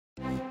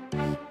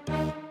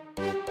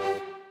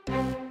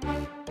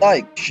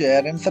like,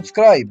 share and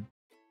subscribe.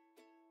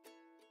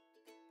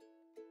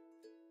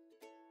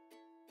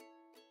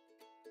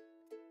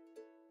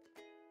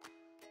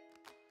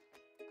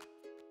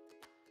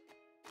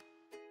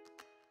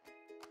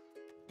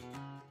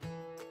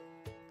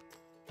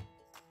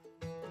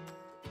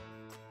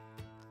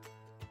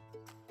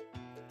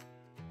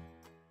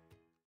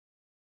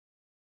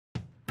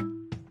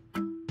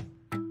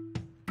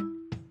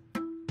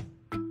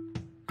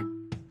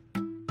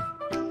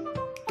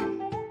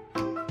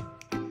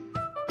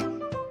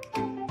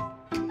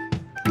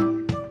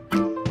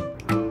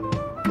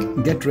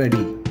 Get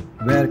ready,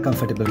 wear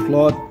comfortable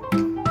cloth,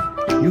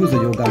 use a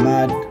yoga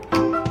mat.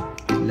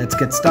 Let's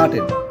get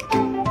started.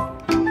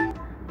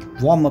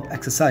 Warm up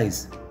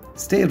exercise.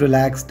 Stay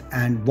relaxed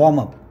and warm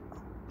up.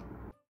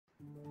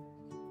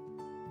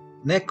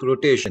 Neck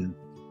rotation.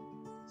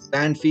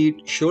 Stand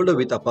feet shoulder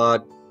width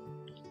apart,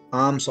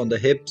 arms on the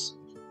hips.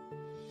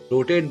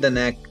 Rotate the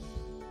neck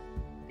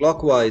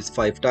clockwise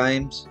 5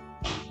 times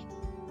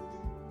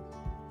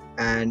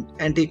and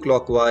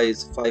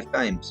anti-clockwise 5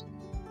 times.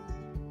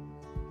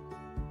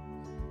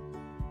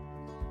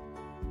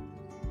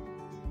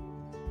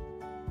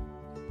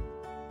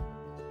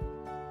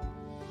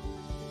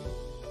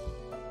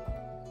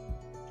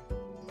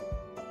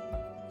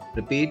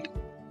 Repeat.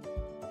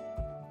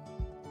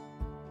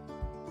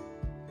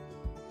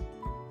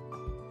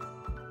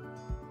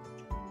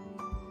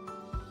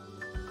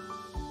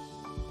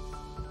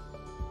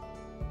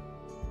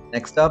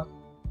 Next up,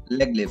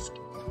 leg lift.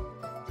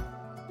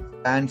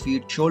 Stand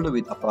feet shoulder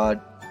width apart,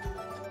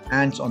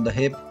 hands on the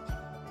hip.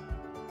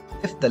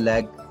 Lift the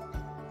leg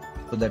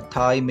so that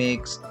thigh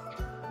makes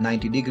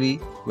 90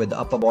 degree with the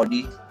upper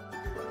body.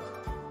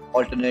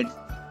 Alternate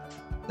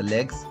the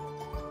legs.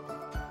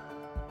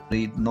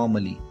 Breathe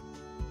normally.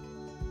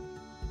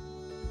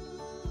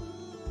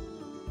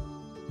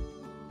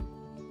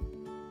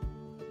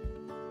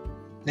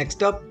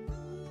 Next up,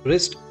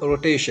 wrist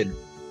rotation.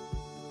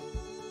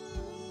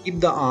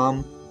 Keep the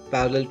arm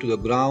parallel to the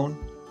ground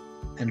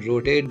and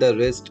rotate the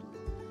wrist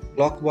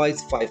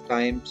clockwise 5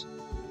 times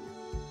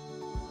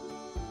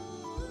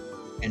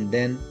and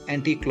then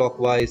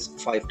anti-clockwise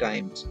 5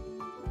 times.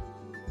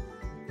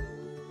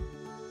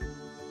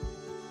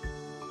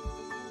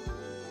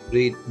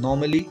 Breathe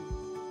normally.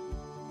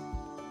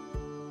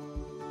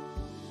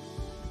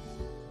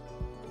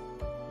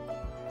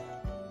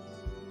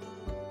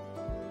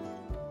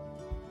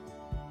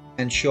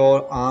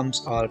 Ensure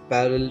arms are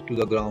parallel to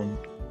the ground.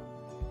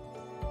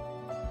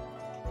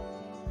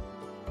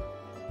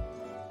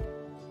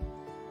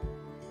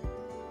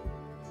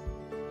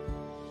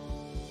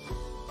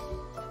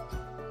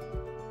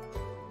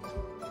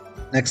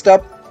 Next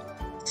up,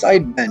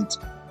 side bends.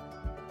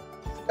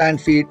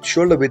 Stand feet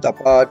shoulder width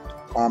apart,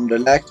 arm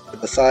relaxed to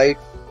the side.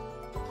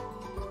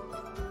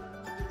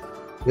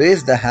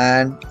 Raise the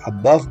hand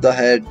above the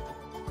head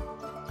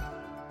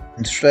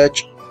and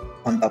stretch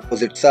on the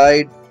opposite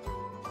side.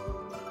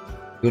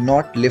 Do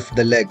not lift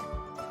the leg.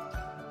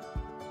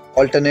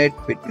 Alternate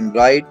between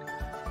right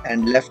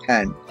and left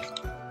hand.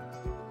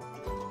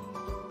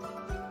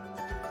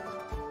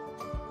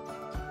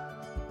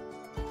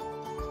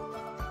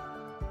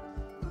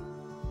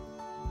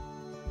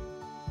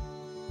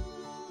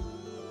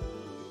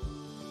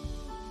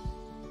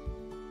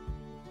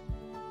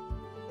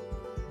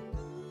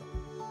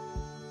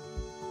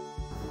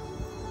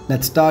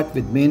 Let's start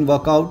with main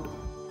workout.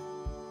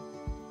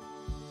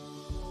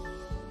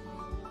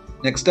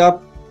 Next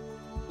up,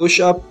 push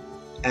up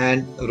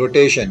and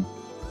rotation.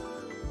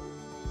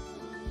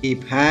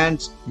 Keep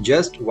hands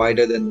just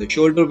wider than the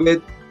shoulder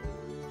width.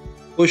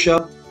 Push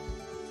up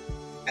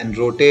and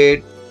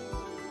rotate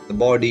the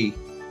body.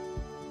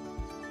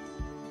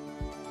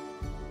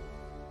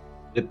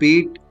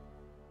 Repeat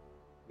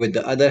with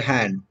the other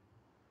hand.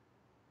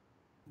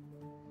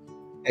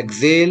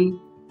 Exhale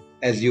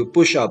as you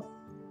push up.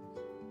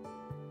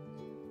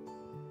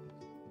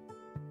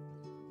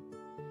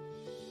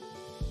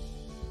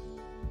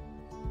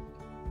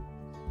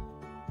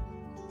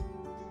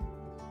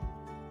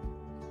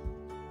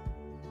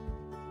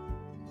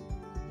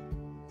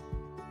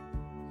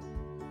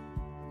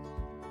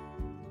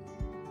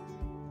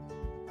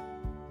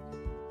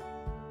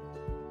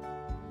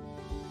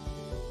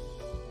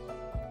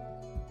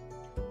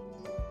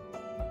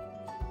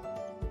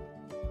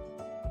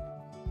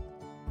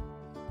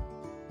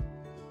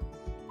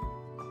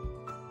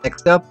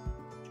 Next up,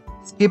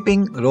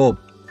 skipping rope.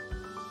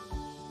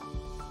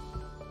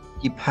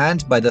 Keep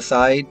hands by the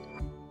side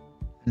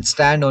and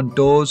stand on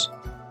toes.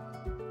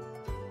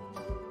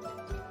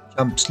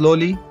 Jump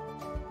slowly.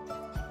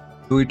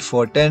 Do it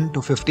for 10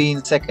 to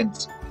 15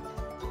 seconds.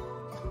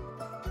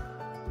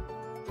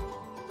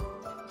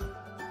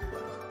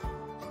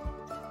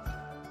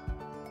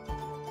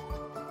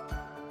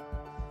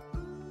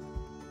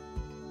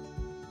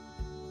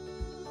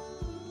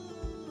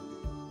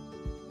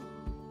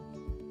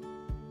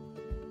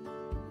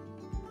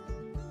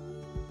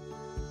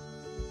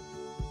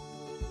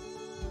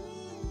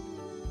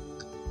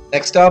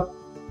 Next up,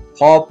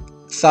 hop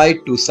side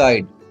to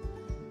side.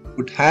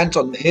 Put hands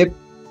on the hip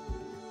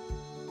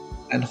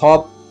and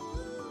hop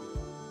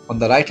on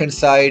the right hand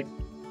side,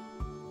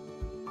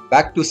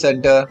 back to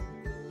center,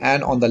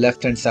 and on the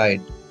left hand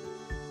side.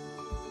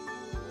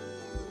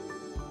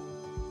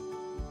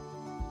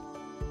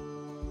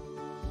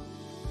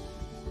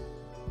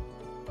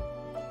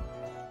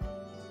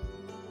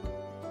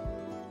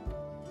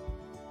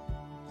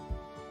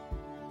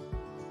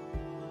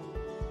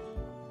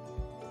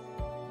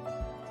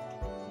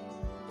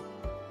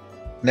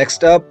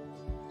 Next up,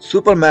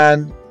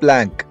 Superman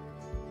plank.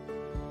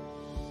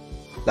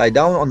 Lie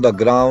down on the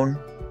ground,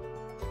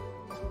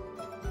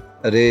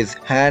 raise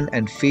hand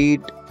and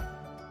feet,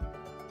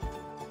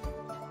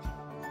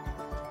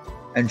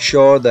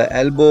 ensure the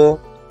elbow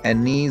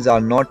and knees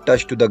are not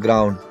touched to the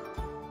ground.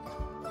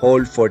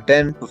 Hold for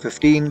 10 to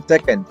 15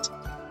 seconds.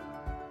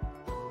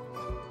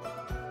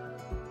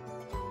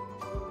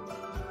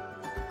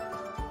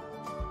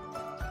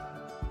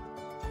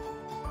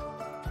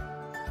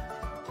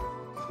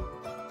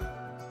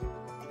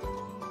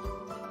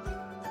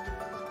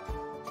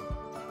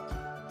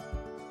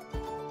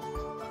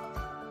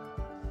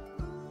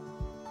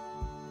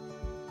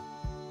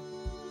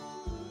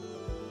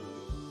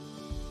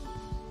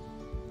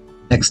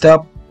 Next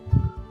up,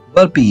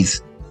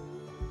 burpees.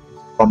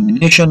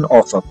 Combination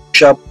of a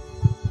push-up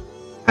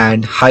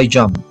and high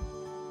jump.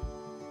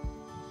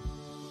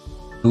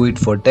 Do it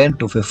for 10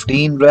 to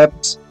 15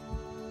 reps.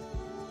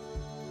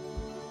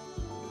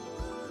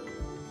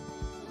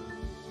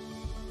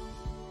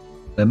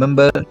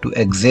 Remember to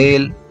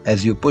exhale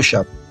as you push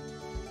up.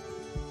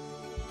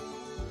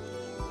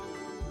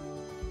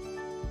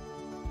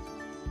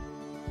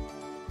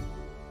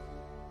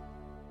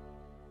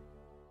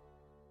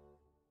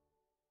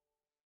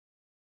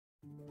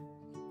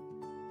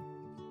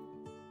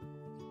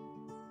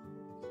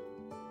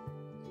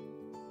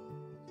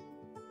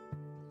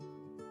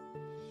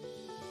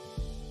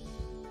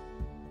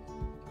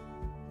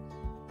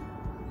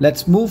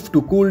 Let's move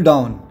to cool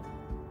down.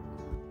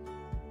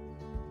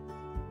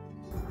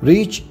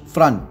 Reach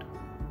front.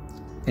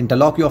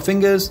 Interlock your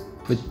fingers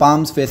with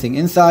palms facing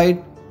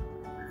inside.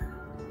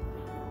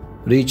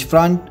 Reach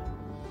front.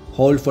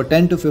 Hold for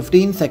 10 to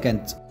 15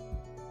 seconds.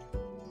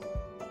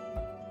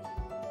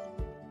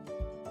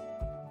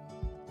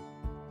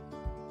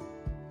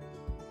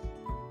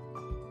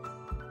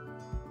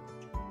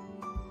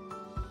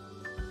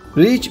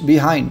 Reach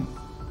behind.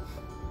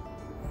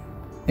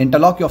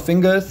 Interlock your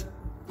fingers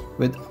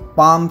with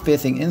palm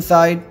facing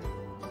inside.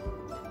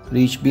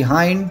 Reach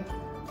behind.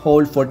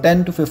 Hold for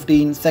 10 to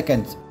 15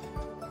 seconds.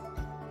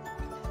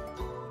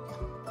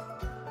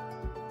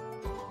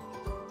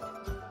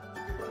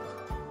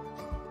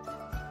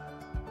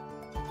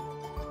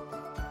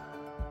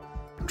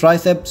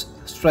 Triceps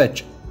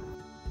stretch.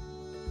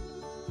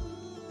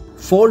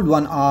 Fold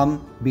one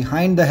arm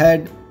behind the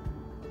head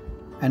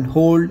and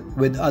hold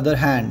with other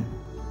hand.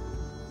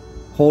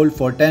 Hold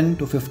for 10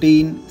 to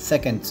 15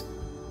 seconds.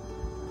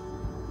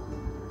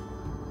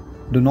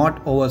 Do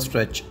not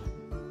overstretch.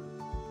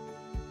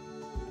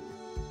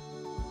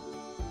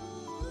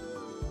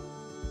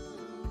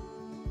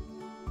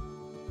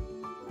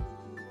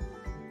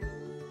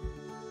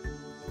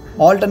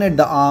 Alternate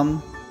the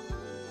arm.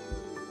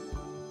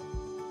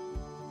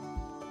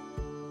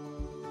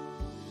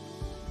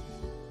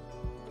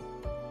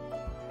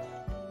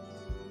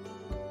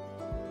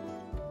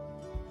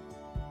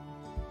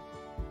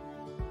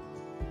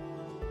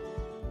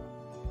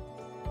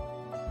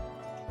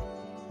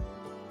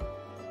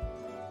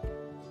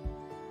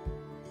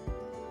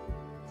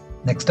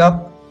 Next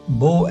up,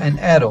 bow and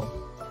arrow.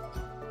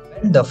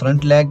 Bend the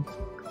front leg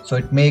so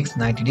it makes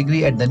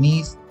 90° at the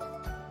knees.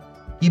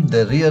 Keep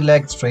the rear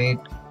leg straight.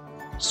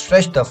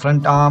 Stretch the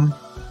front arm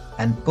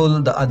and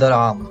pull the other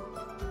arm.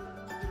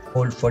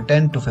 Hold for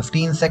 10 to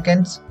 15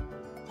 seconds.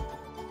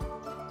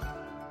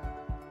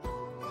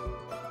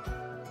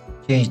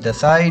 Change the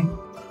side.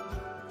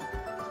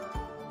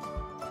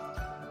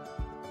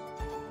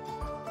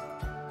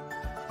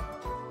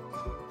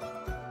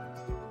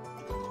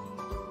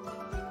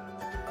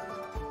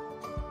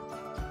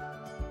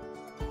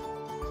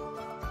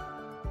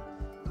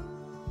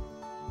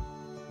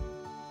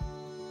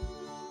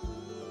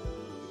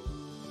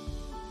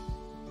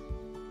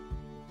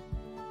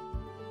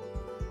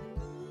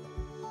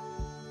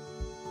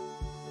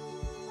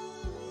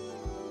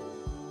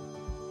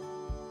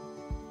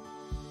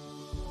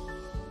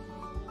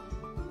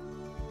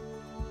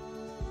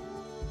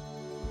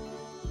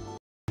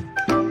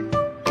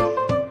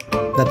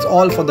 That's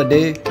all for the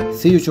day.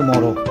 See you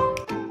tomorrow.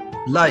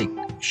 Like,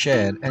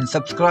 share and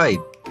subscribe.